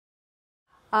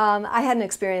I had an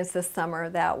experience this summer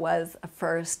that was a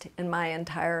first in my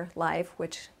entire life,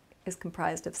 which is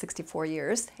comprised of 64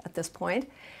 years at this point.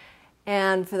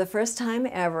 And for the first time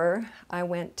ever, I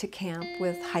went to camp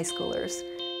with high schoolers.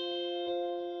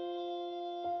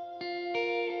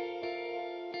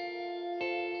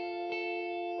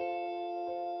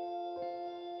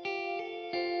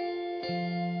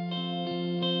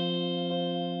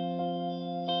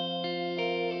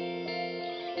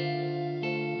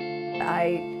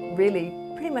 I really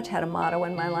pretty much had a motto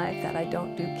in my life that I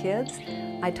don't do kids.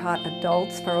 I taught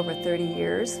adults for over 30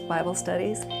 years, Bible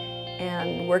studies,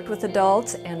 and worked with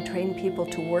adults and trained people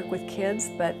to work with kids,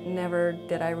 but never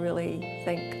did I really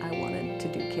think I wanted to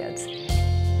do kids.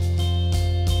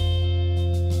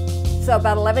 So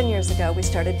about 11 years ago, we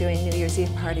started doing New Year's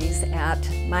Eve parties at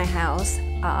my house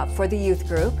for the youth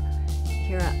group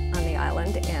here on the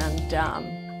island, and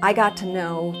I got to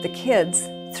know the kids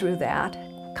through that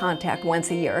contact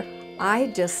once a year. I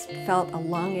just felt a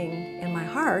longing in my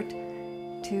heart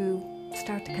to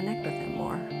start to connect with them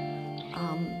more.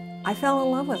 I fell in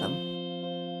love with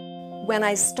them. When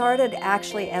I started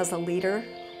actually as a leader,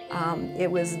 it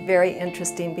was very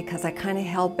interesting because I kind of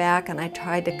held back and I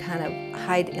tried to kind of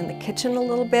hide in the kitchen a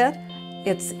little bit.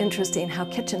 It's interesting how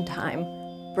kitchen time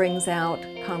brings out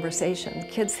conversation.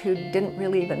 Kids who didn't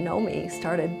really even know me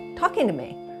started talking to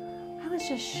me. I was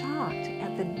just shocked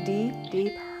at the deep,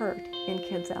 deep hurt in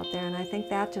kids out there, and I think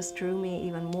that just drew me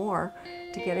even more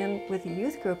to get in with the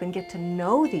youth group and get to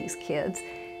know these kids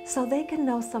so they can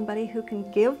know somebody who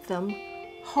can give them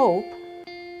hope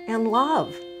and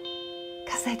love,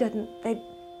 because a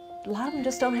lot of them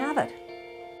just don't have it.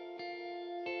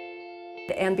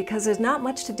 And because there's not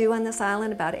much to do on this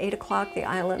island, about 8 o'clock the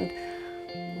island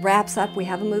wraps up. We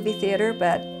have a movie theater,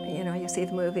 but you know, you see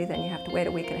the movie, then you have to wait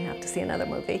a week and a half to see another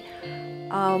movie.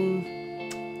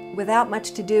 Without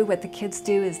much to do, what the kids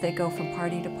do is they go from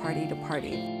party to party to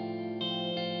party.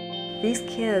 These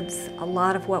kids, a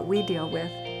lot of what we deal with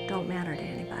don't matter to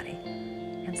anybody,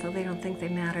 and so they don't think they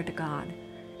matter to God.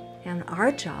 And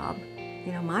our job,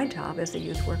 you know, my job as a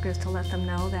youth worker is to let them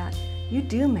know that you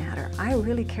do matter. I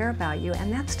really care about you,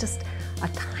 and that's just a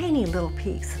tiny little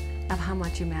piece of how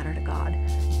much you matter to God.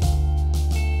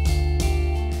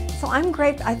 So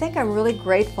I think I'm really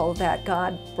grateful that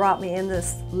God brought me in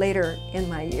this later in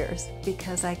my years,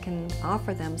 because I can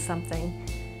offer them something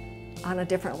on a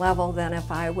different level than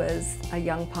if I was a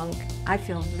young punk. I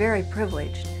feel very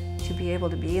privileged to be able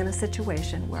to be in a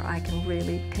situation where I can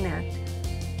really connect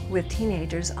with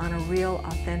teenagers on a real,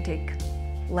 authentic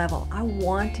level. I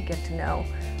want to get to know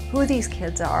who these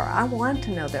kids are. I want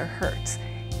to know their hurts,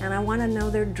 and I want to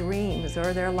know their dreams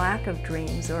or their lack of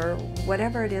dreams or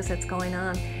whatever it is that's going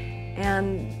on.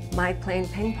 And my playing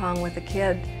ping pong with a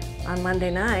kid on Monday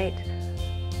night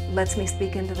lets me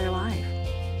speak into their life.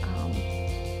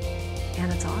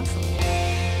 And it's awesome.